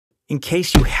In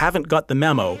case you haven't got the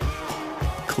memo,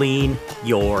 clean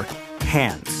your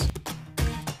hands.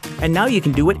 And now you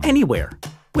can do it anywhere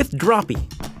with Dropi,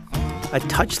 a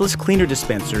touchless cleaner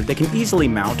dispenser that can easily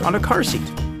mount on a car seat,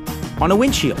 on a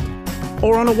windshield,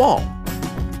 or on a wall.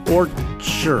 Or,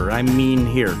 sure, I mean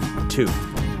here, too.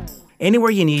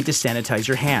 Anywhere you need to sanitize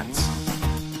your hands,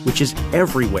 which is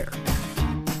everywhere.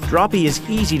 Dropi is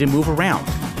easy to move around.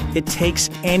 It takes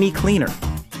any cleaner.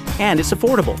 And it's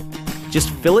affordable. Just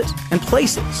fill it and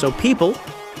place it so people,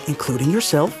 including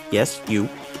yourself, yes, you,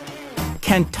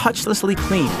 can touchlessly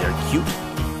clean their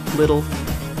cute, little,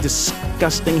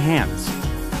 disgusting hands.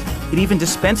 It even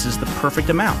dispenses the perfect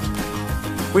amount.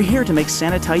 We're here to make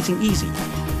sanitizing easy.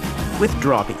 With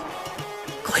Dropi.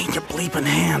 Clean your bleeping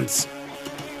hands.